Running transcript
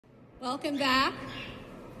Welcome back.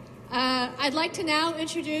 I'd like to now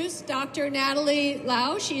introduce Dr. Natalie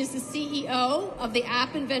Lau. She is the CEO of the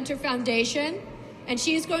App Inventor Foundation, and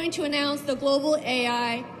she is going to announce the Global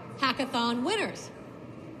AI Hackathon winners.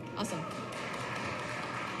 Awesome.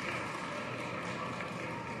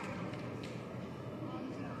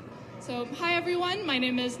 So, hi everyone, my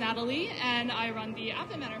name is Natalie and I run the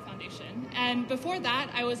App Inventor Foundation. And before that,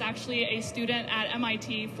 I was actually a student at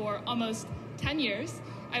MIT for almost 10 years.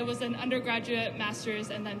 I was an undergraduate, master's,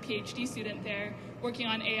 and then PhD student there, working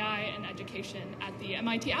on AI and education at the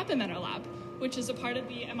MIT App Inventor Lab, which is a part of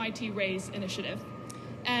the MIT RAISE initiative.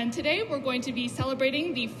 And today we're going to be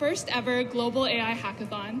celebrating the first ever Global AI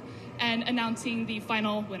Hackathon and announcing the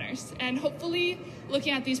final winners. And hopefully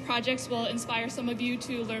looking at these projects will inspire some of you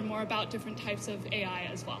to learn more about different types of AI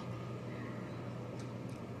as well.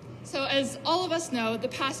 So as all of us know, the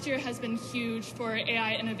past year has been huge for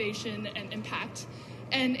AI innovation and impact.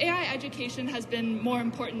 And AI education has been more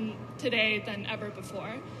important today than ever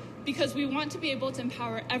before because we want to be able to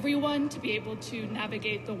empower everyone to be able to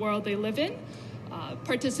navigate the world they live in,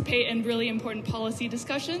 participate in really important policy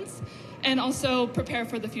discussions, and also prepare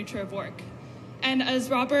for the future of work. And as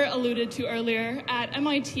Robert alluded to earlier, at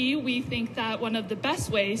MIT, we think that one of the best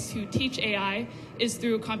ways to teach AI is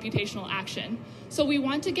through computational action. So we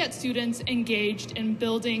want to get students engaged in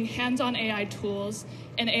building hands-on AI tools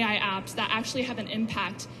and AI apps that actually have an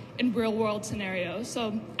impact in real-world scenarios.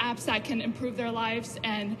 So apps that can improve their lives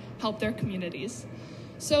and help their communities.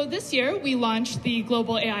 So this year, we launched the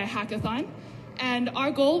Global AI Hackathon. And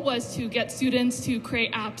our goal was to get students to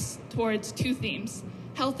create apps towards two themes: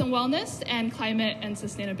 health and wellness and climate and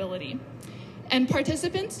sustainability. And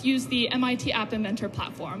participants use the MIT App Inventor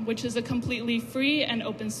platform, which is a completely free and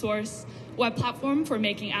open source web platform for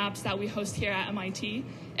making apps that we host here at MIT.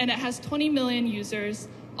 And it has 20 million users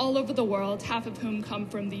all over the world, half of whom come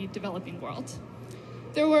from the developing world.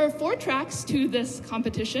 There were 4 tracks to this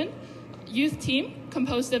competition. Youth team,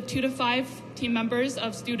 composed of 2 to 5 team members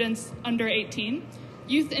of students under 18,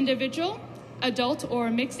 youth individual, adult or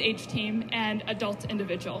mixed age team, and adult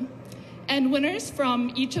individual. And winners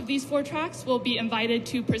from each of these 4 tracks will be invited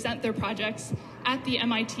to present their projects at the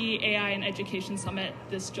MIT AI and Education Summit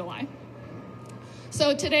this July.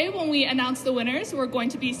 So today, when we announce the winners, we're going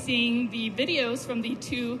to be seeing the videos from the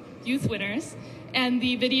 2 youth winners, and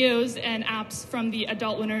the videos and apps from the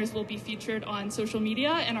adult winners will be featured on social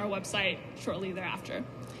media and our website shortly thereafter.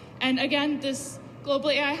 And again, this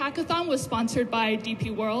Global AI Hackathon was sponsored by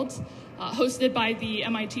DP World, hosted by the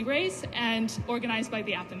MIT RAISE, and organized by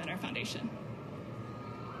the App Inventor Foundation.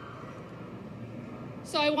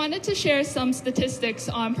 So I wanted to share some statistics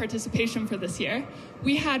on participation for this year.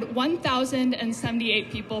 We had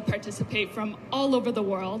 1,078 people participate from all over the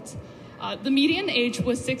world. The median age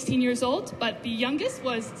was 16 years old, but the youngest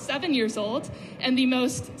was 7 years old, and the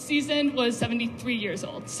most seasoned was 73 years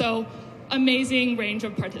old. So amazing range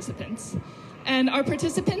of participants. And our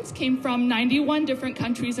participants came from 91 different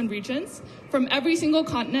countries and regions, from every single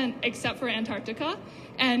continent except for Antarctica,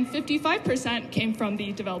 and 55% came from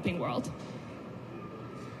the developing world.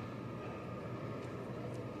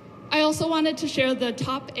 I also wanted to share the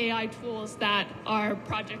top AI tools that our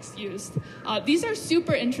projects used. These are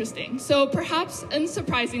super interesting. So perhaps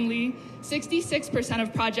unsurprisingly, 66%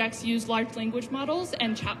 of projects use large language models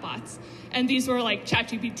and chatbots. And these were like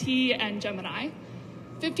ChatGPT and Gemini.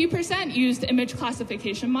 50% used image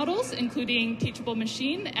classification models, including Teachable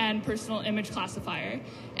Machine and Personal Image Classifier.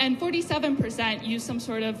 And 47% used some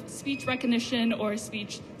sort of speech recognition or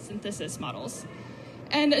speech synthesis models.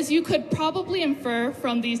 And as you could probably infer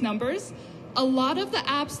from these numbers, a lot of the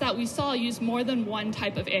apps that we saw use more than one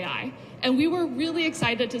type of AI. And we were really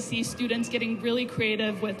excited to see students getting really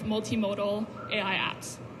creative with multimodal AI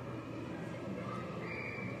apps.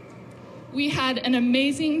 We had an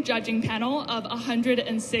amazing judging panel of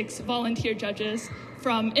 106 volunteer judges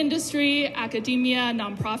from industry, academia,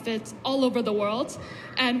 nonprofits all over the world.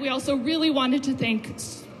 And we also really wanted to thank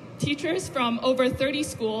teachers from over 30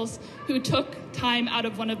 schools who took time out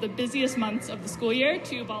of one of the busiest months of the school year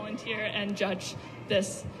to volunteer and judge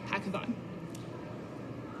this hackathon.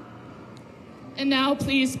 And now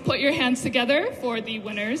please put your hands together for the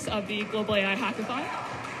winners of the Global AI Hackathon.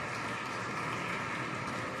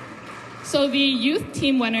 So the youth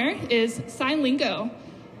team winner is SignLingo.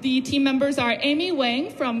 The team members are Amy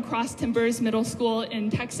Wang from Cross Timbers Middle School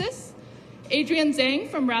in Texas, Adrian Zhang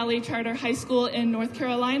from Raleigh Charter High School in North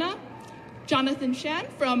Carolina, Jonathan Shan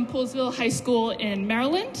from Poolesville High School in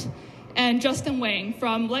Maryland, and Justin Wang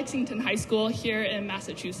from Lexington High School here in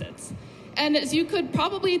Massachusetts. And as you could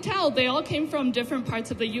probably tell, they all came from different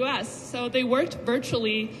parts of the US, so they worked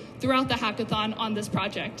virtually throughout the hackathon on this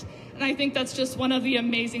project. And I think that's just one of the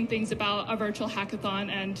amazing things about a virtual hackathon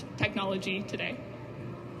and technology today.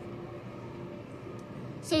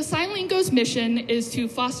 So SignLingo's mission is to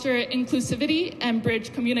foster inclusivity and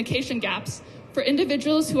bridge communication gaps for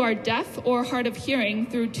individuals who are deaf or hard of hearing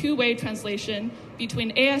through two-way translation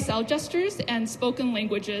between ASL gestures and spoken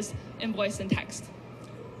languages in voice and text.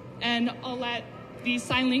 And I'll let the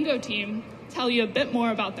SignLingo team tell you a bit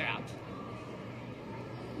more about their app.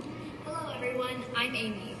 Hello everyone, I'm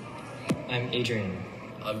Amy. I'm Adrian.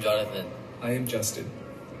 I'm Jonathan. I am Justin.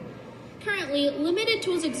 Currently, limited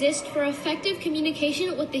tools exist for effective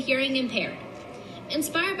communication with the hearing impaired.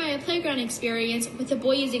 Inspired by a playground experience with a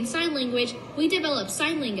boy using sign language, we developed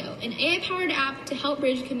SignLingo, an AI-powered app to help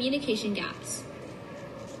bridge communication gaps.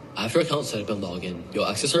 After account setup and login, you'll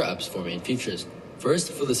access our app's four main features.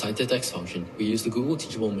 First, for the sign-to-text function, we use the Google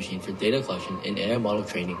Teachable Machine for data collection and AI model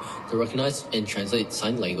training to recognize and translate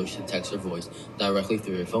sign language to text or voice directly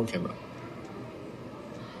through your phone camera.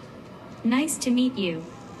 Nice to meet you.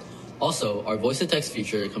 Also, our voice-to-text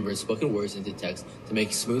feature converts spoken words into text to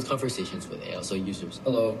make smooth conversations with ASL users.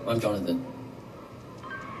 Hello, I'm Jonathan.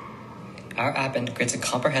 Our app integrates a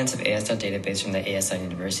comprehensive ASL database from the ASL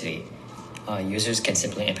University. Users can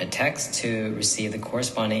simply input text to receive the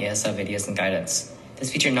corresponding ASL videos and guidance.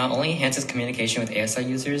 This feature not only enhances communication with ASL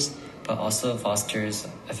users, but also fosters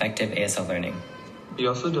effective ASL learning. We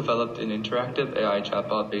also developed an interactive AI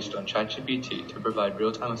chatbot based on ChatGPT to provide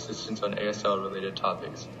real-time assistance on ASL-related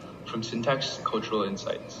topics, from syntax to cultural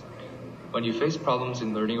insights. When you face problems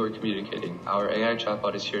in learning or communicating, our AI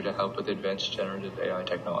chatbot is here to help with advanced generative AI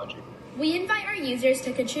technology. We invite our users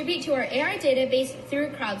to contribute to our AI database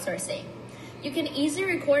through crowdsourcing. You can easily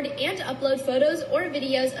record and upload photos or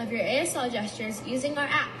videos of your ASL gestures using our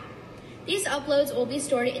app. These uploads will be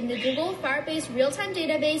stored in the Google Firebase real-time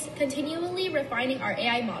database, continually refining our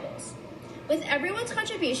AI models. With everyone's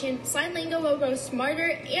contribution, SignLingo will grow smarter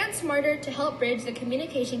and smarter to help bridge the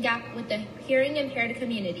communication gap with the hearing impaired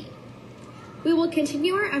community. We will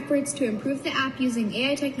continue our efforts to improve the app using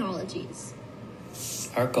AI technologies.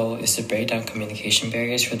 Our goal is to break down communication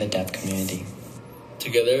barriers for the deaf community.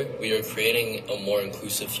 Together, we are creating a more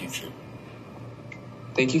inclusive future.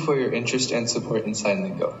 Thank you for your interest and support in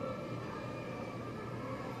SignLingo.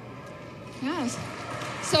 Yes.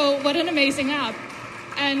 So what an amazing app.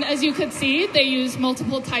 And as you could see, they use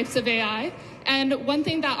multiple types of AI. And one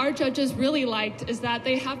thing that our judges really liked is that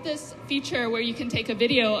they have this feature where you can take a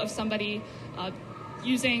video of somebody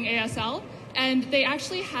using ASL, and they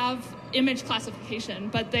actually have image classification,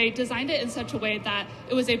 but they designed it in such a way that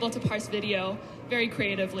it was able to parse video very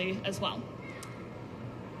creatively as well.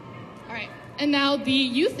 All right. And now the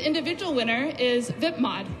youth individual winner is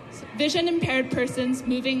Vipod, Vision Impaired Persons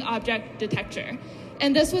Moving Object Detector.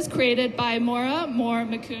 And this was created by Mora Moore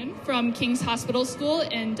from King's Hospital School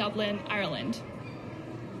in Dublin, Ireland.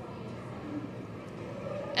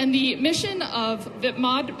 And the mission of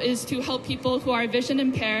Vipod is to help people who are vision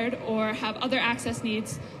impaired or have other access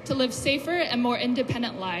needs to live safer and more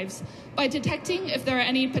independent lives by detecting if there are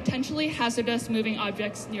any potentially hazardous moving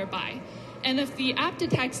objects nearby. And if the app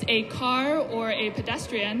detects a car or a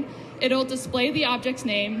pedestrian, it'll display the object's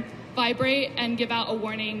name, vibrate, and give out a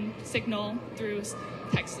warning signal through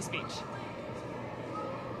text-to-speech.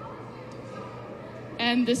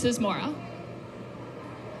 And this is Mora.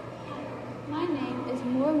 My name is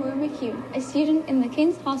Mora Moore, a student in the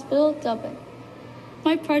King's Hospital, Dublin.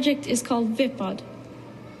 My project is called Vipod,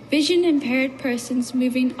 Vision Impaired Persons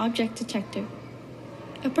Moving Object Detector.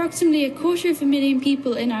 Approximately 250,000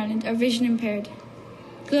 people in Ireland are vision impaired.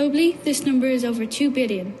 Globally, this number is over 2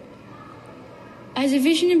 billion. As a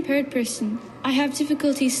vision impaired person, I have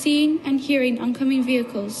difficulty seeing and hearing oncoming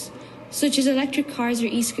vehicles, such as electric cars or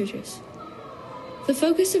e-scooters. The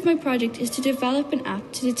focus of my project is to develop an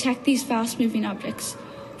app to detect these fast-moving objects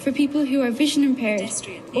for people who are vision impaired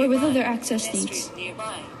or with other access needs.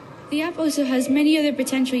 The app also has many other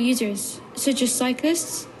potential users, such as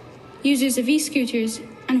cyclists, users of e-scooters,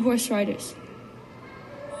 and horse riders.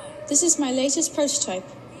 This is my latest prototype,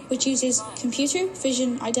 which uses computer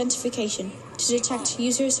vision identification to detect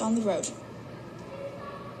users on the road.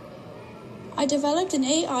 I developed an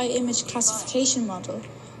AI image classification model,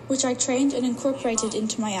 which I trained and incorporated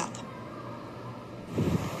into my app.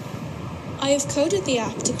 I have coded the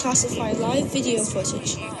app to classify live video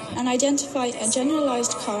footage and identify a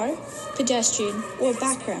generalized car, pedestrian, or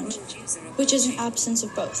background, which is an absence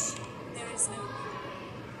of both.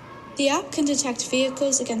 The app can detect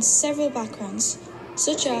vehicles against several backgrounds,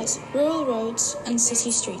 such as rural roads and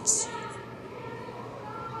city streets.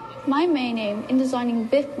 My main aim in designing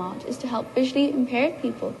Vipod is to help visually impaired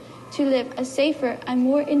people to live a safer and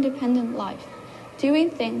more independent life, doing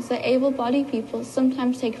things that able-bodied people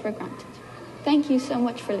sometimes take for granted. Thank you so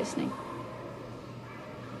much for listening.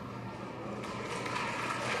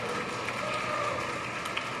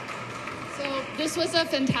 So this was a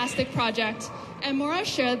fantastic project, and Mora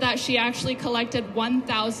shared that she actually collected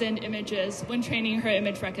 1,000 images when training her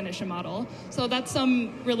image recognition model. So that's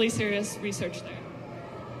some really serious research there.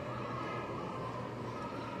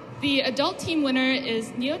 The adult team winner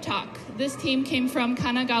is Neot Talk. This team came from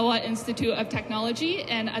Kanagawa Institute of Technology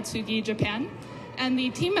in Atsugi, Japan. And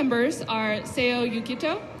the team members are Seo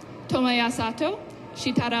Yukito, Tomoya Sato,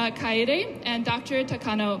 Shitara Kaede, and Dr.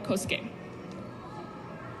 Takano Kosuke.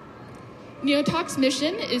 Neot Talk's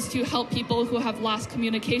mission is to help people who have lost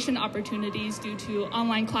communication opportunities due to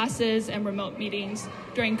online classes and remote meetings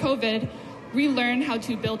during COVID relearn how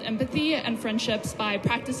to build empathy and friendships by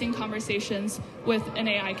practicing conversations with an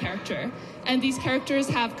AI character. And these characters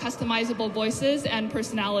have customizable voices and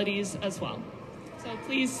personalities as well. So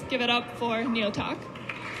please give it up for Neot Talk.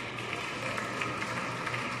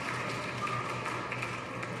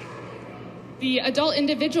 The adult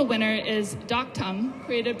individual winner is Doc Tung,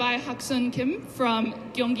 created by Haksun Kim from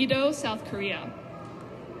Gyeonggi-do, South Korea.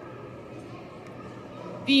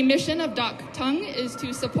 The mission of Doc Tung is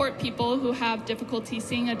to support people who have difficulty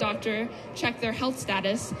seeing a doctor check their health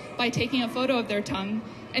status by taking a photo of their tongue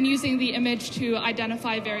and using the image to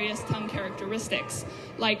identify various tongue characteristics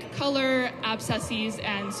like color, abscesses,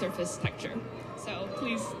 and surface texture. So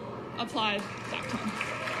please applaud Doc Tung.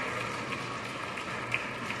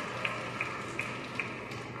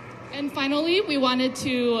 And finally, we wanted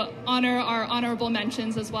to honor our honorable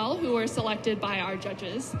mentions as well, who were selected by our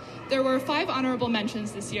judges. There were 5 honorable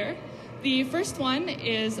mentions this year. The first one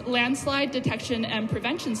is Landslide Detection and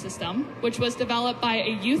Prevention System, which was developed by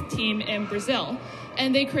a youth team in Brazil.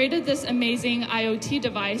 And they created this amazing IoT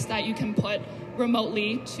device that you can put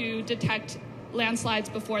remotely to detect landslides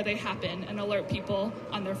before they happen and alert people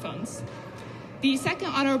on their phones. The second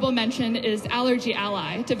honorable mention is Allergy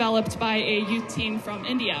Ally, developed by a youth team from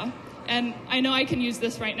India. And I know I can use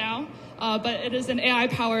this right now, but it is an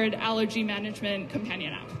AI-powered allergy management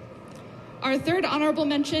companion app. Our third honorable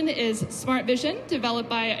mention is SmartVision, developed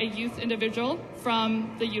by a youth individual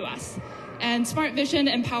from the US. And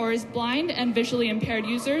SmartVision empowers blind and visually impaired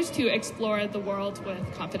users to explore the world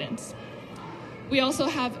with confidence. We also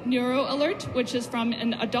have Neuro Alert, which is from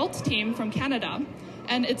an adult team from Canada.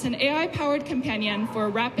 And it's an AI-powered companion for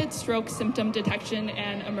rapid stroke symptom detection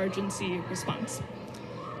and emergency response.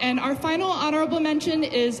 And our final honorable mention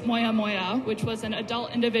is Moya Moya, which was an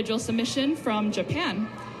adult individual submission from Japan.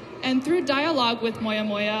 And through dialogue with Moya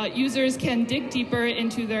Moya, users can dig deeper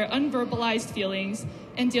into their unverbalized feelings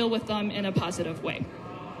and deal with them in a positive way.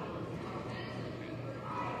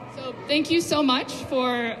 So thank you so much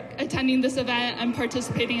for attending this event and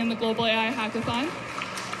participating in the Global AI Hackathon.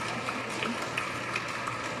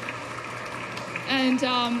 And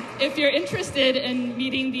if you're interested in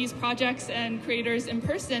meeting these projects and creators in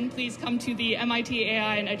person, please come to the MIT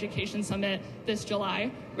AI and Education Summit this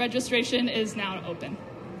July. Registration is now open.